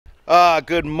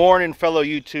Good morning, fellow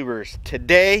YouTubers.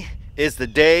 Today is the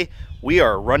day we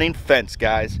are running fence,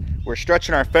 guys. We're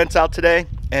stretching our fence out today,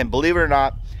 and believe it or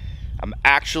not, I'm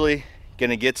actually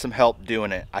gonna get some help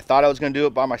doing it. I thought I was gonna do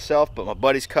it by myself, but my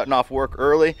buddy's cutting off work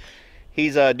early.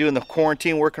 He's doing the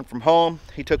quarantine, working from home.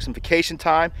 He took some vacation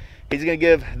time. He's gonna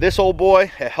give this old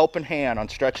boy a helping hand on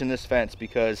stretching this fence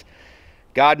because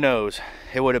God knows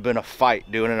it would have been a fight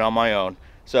doing it on my own.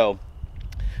 So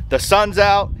the sun's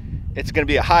out. It's gonna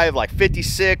be a high of like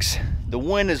 56. The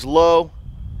wind is low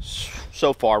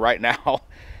so far right now.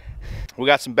 We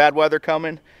got some bad weather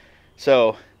coming.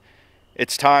 So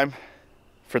it's time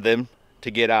for them to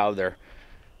get out of their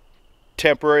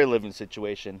temporary living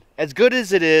situation. As good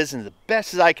as it is and the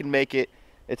best as I can make it,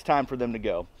 it's time for them to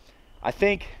go. I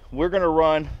think we're gonna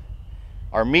run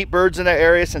our meat birds in that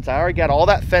area since I already got all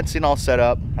that fencing all set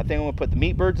up. I think I'm gonna put the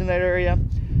meat birds in that area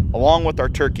along with our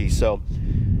turkeys. So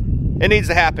it needs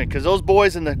to happen because those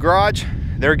boys in the garage,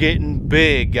 they're getting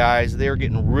big, guys. They're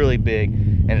getting really big,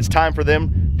 and it's time for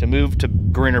them to move to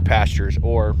greener pastures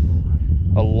or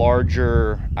a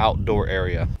larger outdoor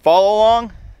area. Follow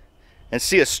along and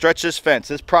see us stretch this fence.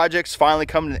 This project's finally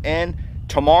coming to an end.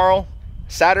 Tomorrow,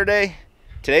 Saturday,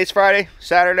 today's Friday,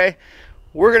 Saturday,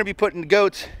 we're gonna be putting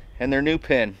goats in their new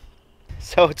pen.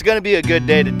 So it's gonna be a good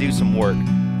day to do some work.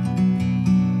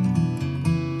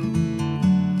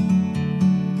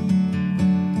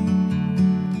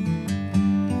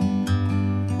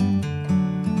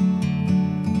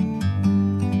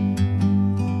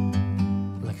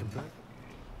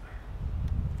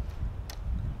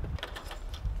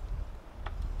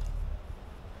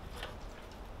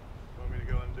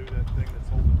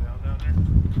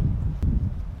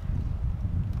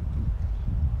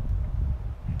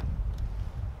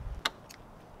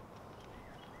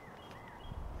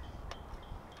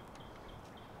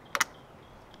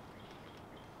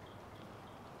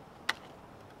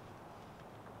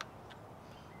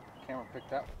 Camera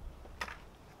picked up.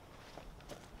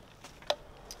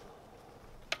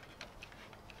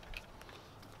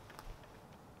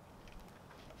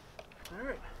 All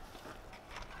right.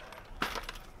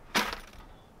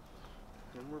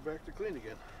 And we're back to clean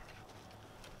again.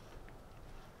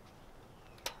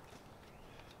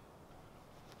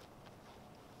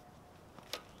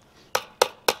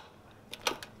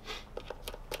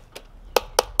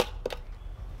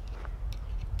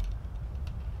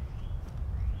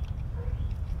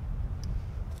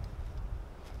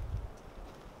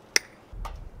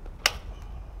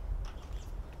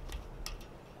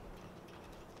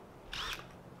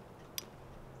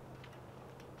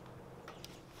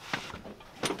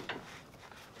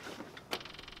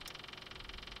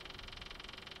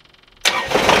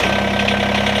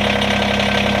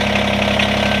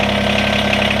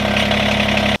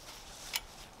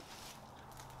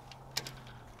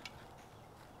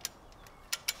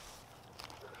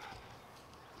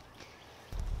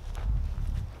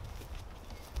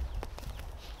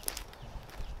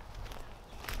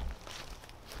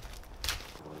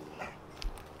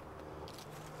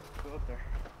 Up there.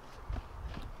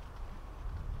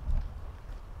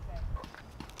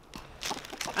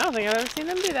 I don't think I've ever seen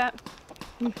them do that.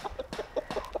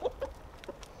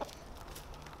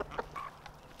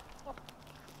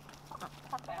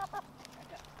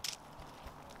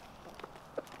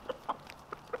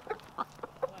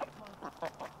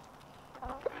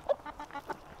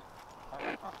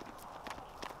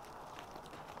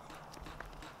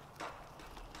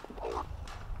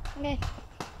 Okay.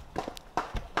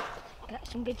 Got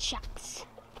some good shots.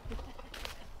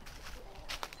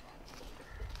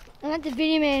 I'm not the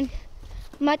video man.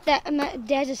 I'm not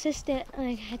Dad's assistant.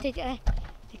 I take the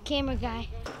camera guy.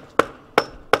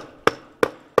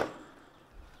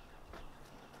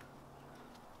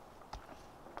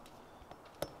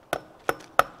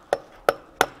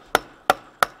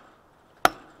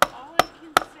 All I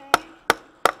can say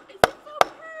is it's so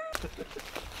perfect.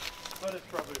 But it's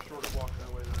probably a shorter walk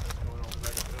that way than it's going on the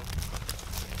back of the hill.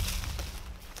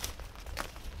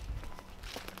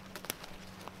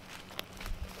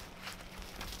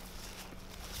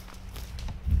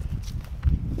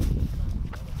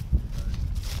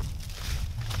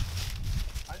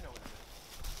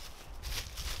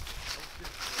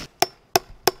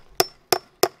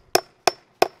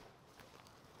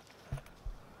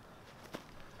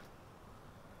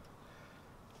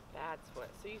 That's what.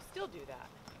 So you still do that.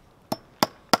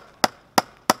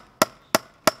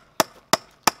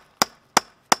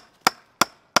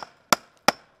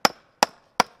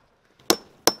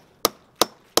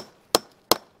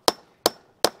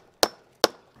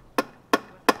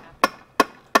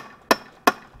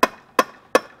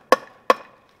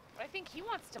 think he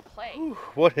wants to play. play. Whew,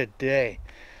 what a day.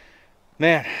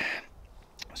 Man,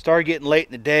 started getting late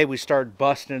in the day. We started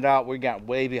busting it out. We got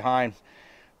way behind.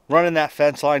 Running that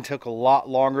fence line took a lot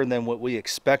longer than what we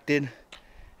expected.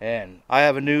 And I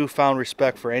have a newfound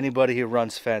respect for anybody who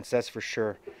runs fence, that's for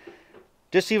sure.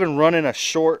 Just even running a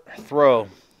short throw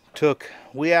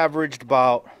we averaged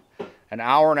about an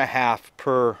hour and a half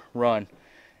per run.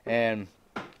 And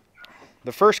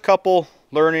the first couple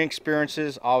learning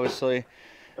experiences, obviously,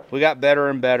 we got better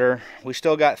and better. We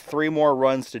still got 3 more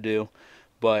runs to do.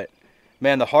 But,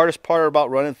 man, the hardest part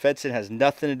about running fencing has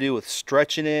nothing to do with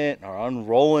stretching it or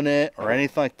unrolling it or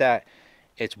anything like that.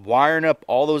 It's wiring up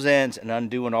all those ends and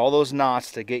undoing all those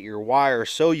knots to get your wire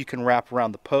so you can wrap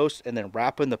around the post and then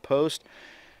wrap in the post.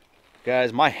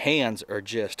 Guys, my hands are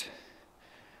just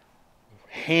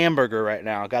hamburger right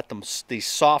now. I got these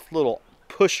soft little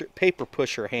paper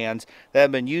pusher hands that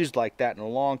have been used like that in a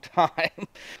long time.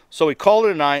 So we called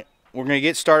it a night. We're going to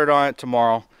get started on it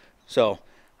tomorrow. So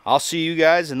I'll see you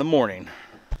guys in the morning.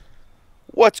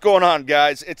 What's going on,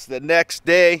 guys? It's the next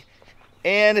day,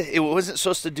 and it wasn't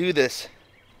supposed to do this,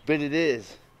 but it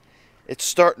is. It's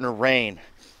starting to rain.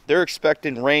 They're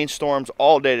expecting rainstorms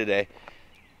all day today.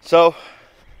 So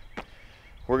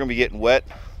we're gonna be getting wet,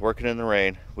 working in the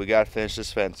rain. We gotta finish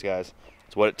this fence, guys.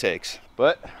 It's what it takes.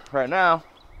 But right now,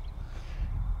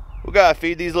 we gotta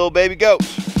feed these little baby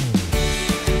goats.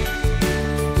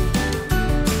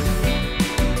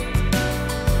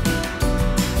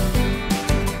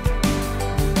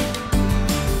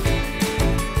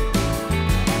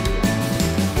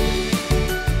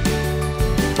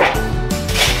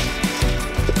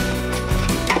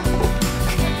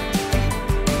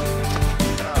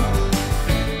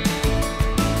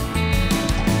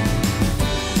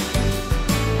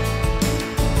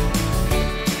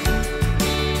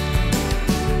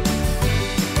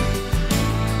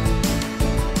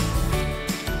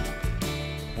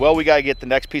 Well, we got to get the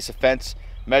next piece of fence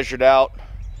measured out,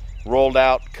 rolled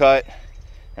out, cut,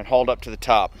 and hauled up to the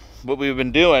top. What we've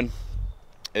been doing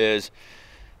is,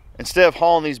 instead of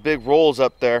hauling these big rolls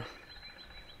up there,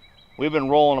 we've been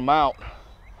rolling them out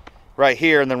right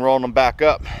here and then rolling them back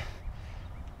up.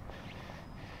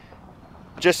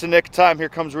 Just in the nick of time, here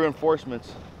comes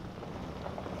reinforcements.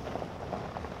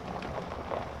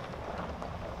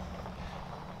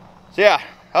 So yeah,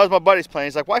 that was my buddy's plan.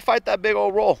 He's like, why fight that big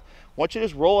old roll? Why don't you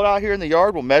just roll it out here in the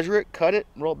yard? We'll measure it, cut it,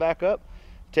 roll it back up,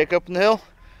 take it up in the hill,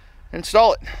 and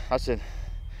install it. I said,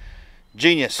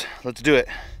 genius, let's do it.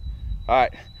 All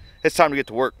right, it's time to get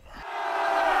to work.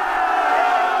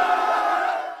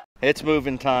 It's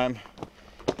moving time.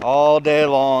 All day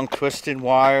long, twisting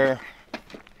wire,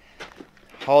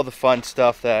 all the fun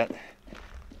stuff that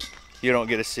you don't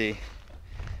get to see.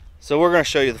 So we're gonna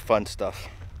show you the fun stuff.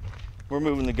 We're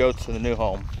moving the goats to the new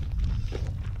home.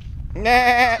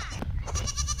 Nah.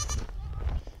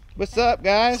 What's up,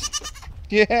 guys?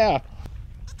 Yeah.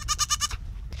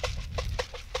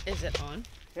 Is it on?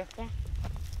 Yeah.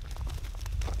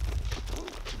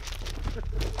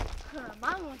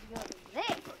 Mom wants to go to there.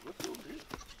 Let's go, dude.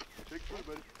 Take food,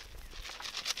 buddy.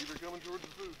 Keep her coming towards the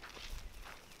food.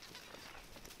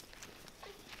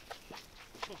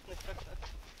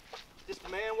 Just a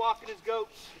man walking his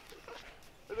goats.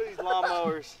 Look at these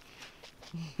lawnmowers.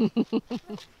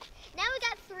 Now we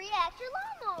got 3 extra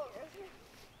lawnmowers.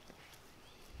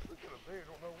 Look at them. They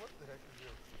don't know what the heck they're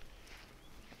doing.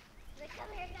 They come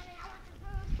here, Daddy, I want some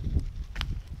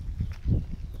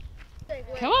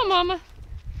food. Come on, Mama.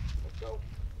 Let's go.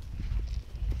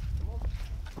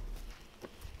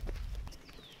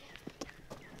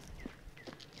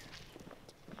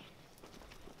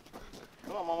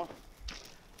 Come on, Mama.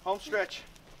 Home stretch.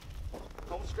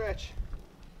 Home stretch.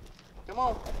 Come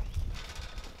on.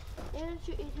 Why don't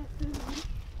you eat your food?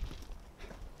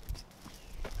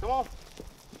 Come on.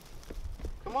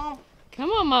 Come on. Come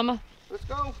on, Mama. Let's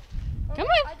go. Come on.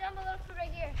 I dumped a little food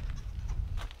right here.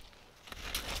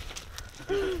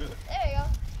 There you go.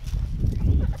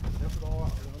 Dump it all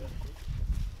out.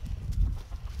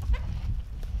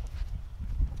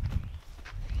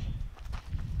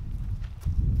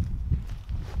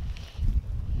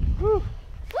 Whew. Woo!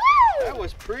 That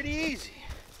was pretty easy.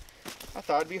 I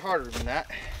thought it'd be harder than that.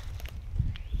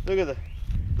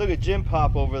 Look at Jim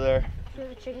Pop over there. Throw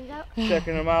the chickens out.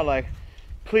 Checking them out like,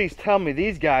 please tell me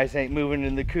these guys ain't moving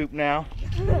in the coop now.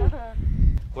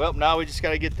 Well, now we just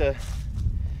gotta get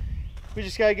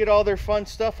all their fun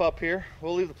stuff up here.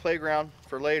 We'll leave the playground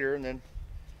for later, and then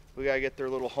we gotta get their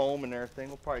little home and everything.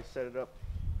 We'll probably set it up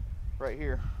right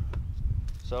here.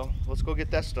 So let's go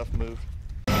get that stuff moved.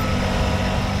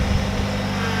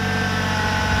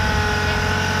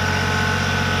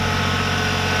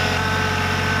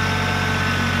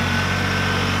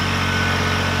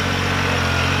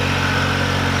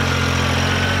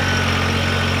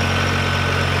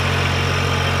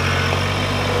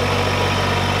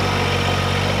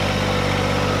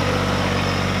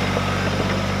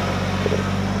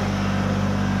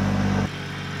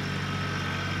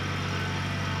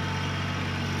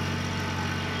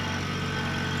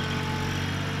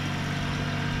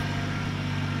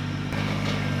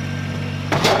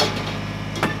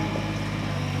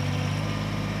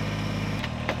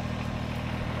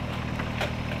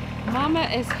 Mama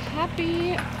is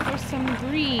happy for some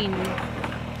green.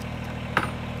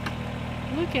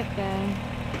 Look at them.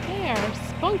 They are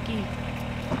spunky.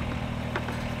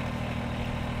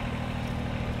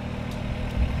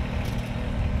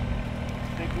 I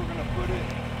think we're gonna put it.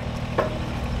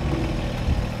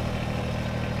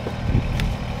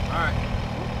 All right.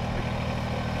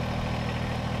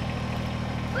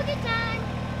 Boogie time.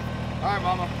 All right,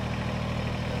 Mama.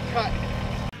 Cut.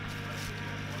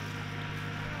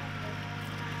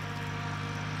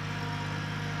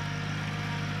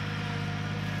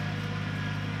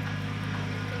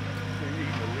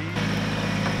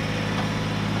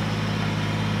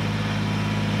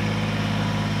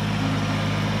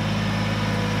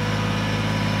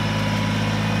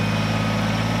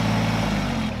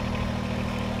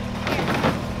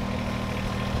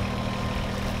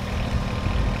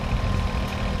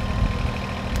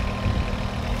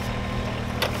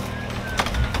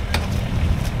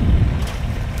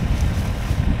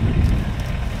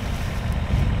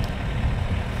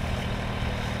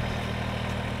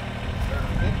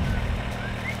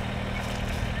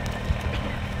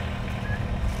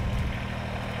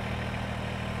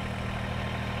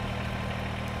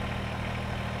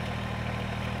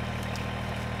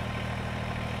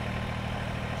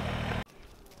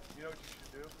 You know what you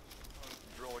should do?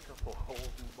 Drill a couple holes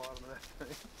in the bottom of that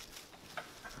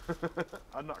thing.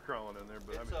 I'm not crawling in there,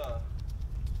 but It's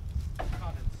I mean,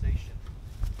 condensation.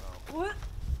 What?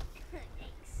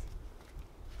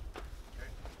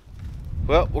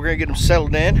 Well, we're gonna get them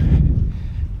settled in.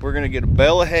 We're gonna get a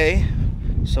bale of hay,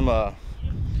 some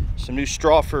new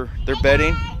straw for their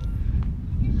bedding.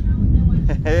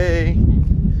 Hey,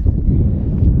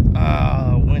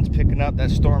 wind's picking up.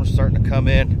 That storm's starting to come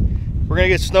in. We're gonna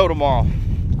get snow tomorrow.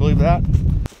 Believe that?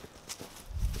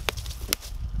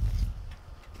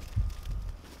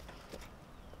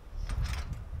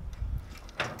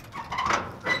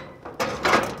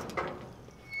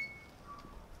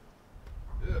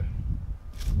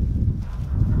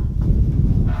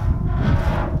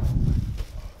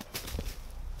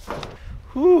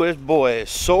 Whew, this boy is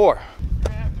sore. you're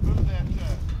gonna have to move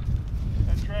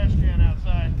that trash can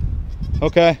outside.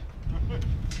 Okay.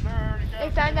 They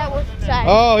found out what's inside.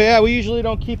 Oh yeah, we usually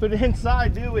don't keep it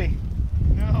inside, do we?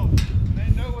 No, they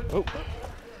know it. Oh.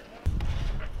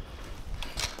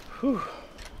 Whew.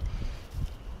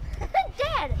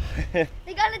 Dad,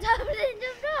 they got on top of it and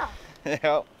jumped off.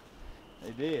 Yeah,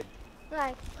 they did.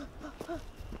 Like,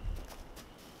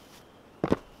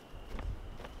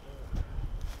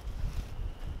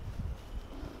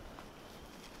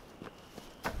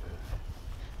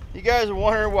 You guys are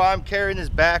wondering why I'm carrying this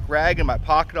back rag in my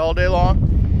pocket all day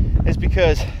long? It's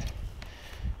because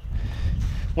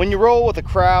when you roll with a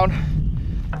crowd,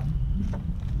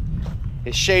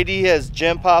 it's shady as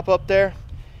gem pop up there,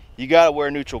 you gotta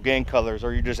wear neutral gang colors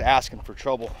or you're just asking for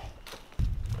trouble.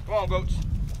 Come on, goats.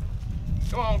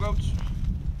 Come on, goats.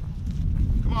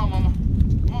 Come on, Mama.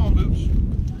 Come on, Boots.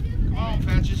 Come on,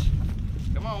 Patches.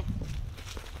 Come on.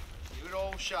 Give it an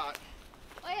old shot.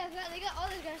 oh yeah, they got all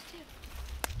those guys too.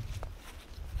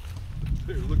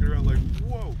 They were looking around like,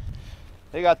 whoa.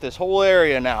 They got this whole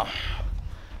area now.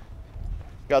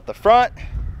 Got the front,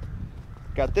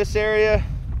 got this area.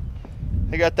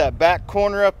 They got that back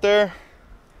corner up there.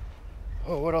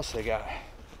 Oh, what else they got?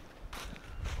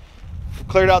 We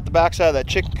cleared out the backside of that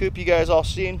chicken coop you guys all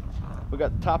seen. We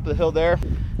got the top of the hill there.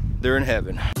 They're in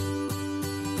heaven.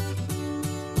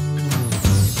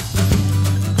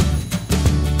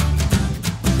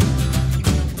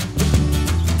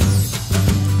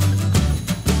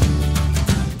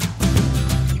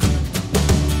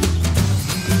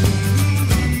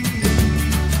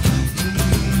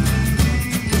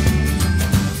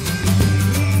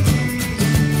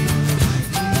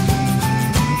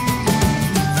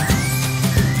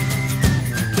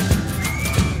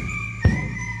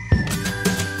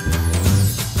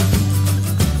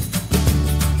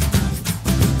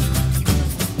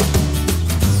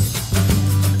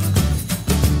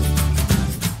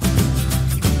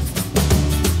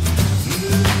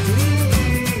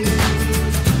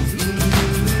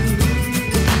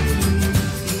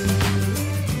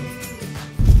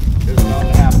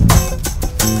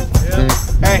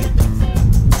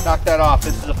 Knock that off.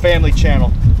 This is a family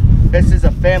channel. This is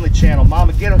a family channel.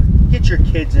 Mama, get your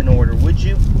kids in order, would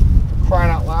you? For crying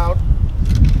out loud.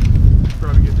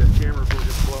 Probably get that camera before it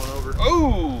gets blown over.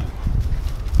 Ooh.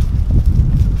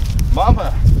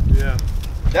 Mama. Yeah.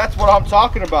 That's what I'm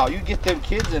talking about. You get them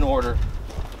kids in order.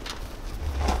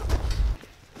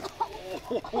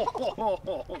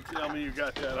 Tell me you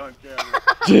got that on camera.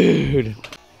 Dude.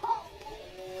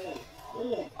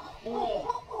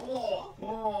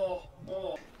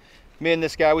 Me and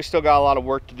this guy, we still got a lot of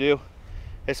work to do.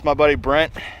 It's my buddy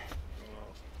Brent.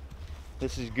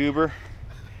 This is Goober.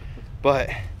 But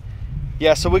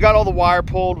yeah, so we got all the wire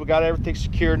pulled, we got everything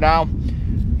secure now.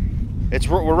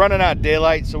 We're running out of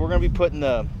daylight, so we're gonna be putting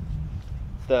the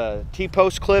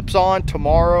T-post clips on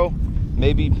tomorrow,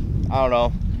 maybe, I don't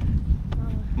know,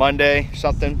 Monday,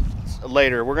 something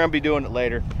later. We're gonna be doing it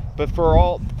later. But for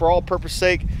all purpose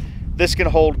sake, this can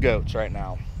hold goats right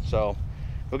now. So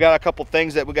we got a couple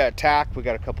things that we got to tack. We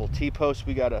got a couple T-posts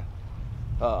we got to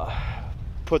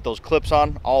put those clips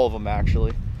on, all of them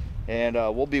actually. And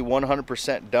we'll be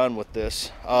 100% done with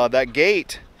this. That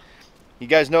gate, you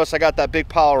guys notice I got that big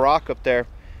pile of rock up there.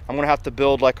 I'm gonna have to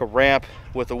build like a ramp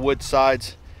with the wood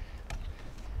sides.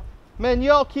 Man,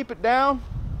 y'all keep it down.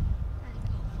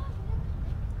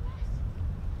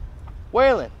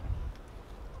 Waylon,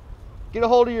 get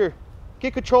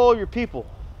control of your people.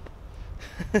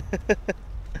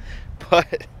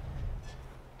 But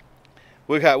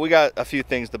we got a few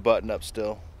things to button up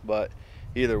still, but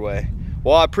either way.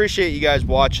 Well, I appreciate you guys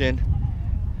watching.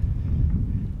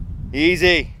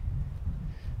 Easy.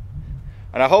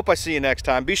 And I hope I see you next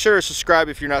time. Be sure to subscribe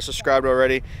if you're not subscribed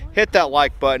already. Hit that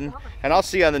like button, and I'll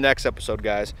see you on the next episode,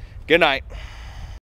 guys. Good night.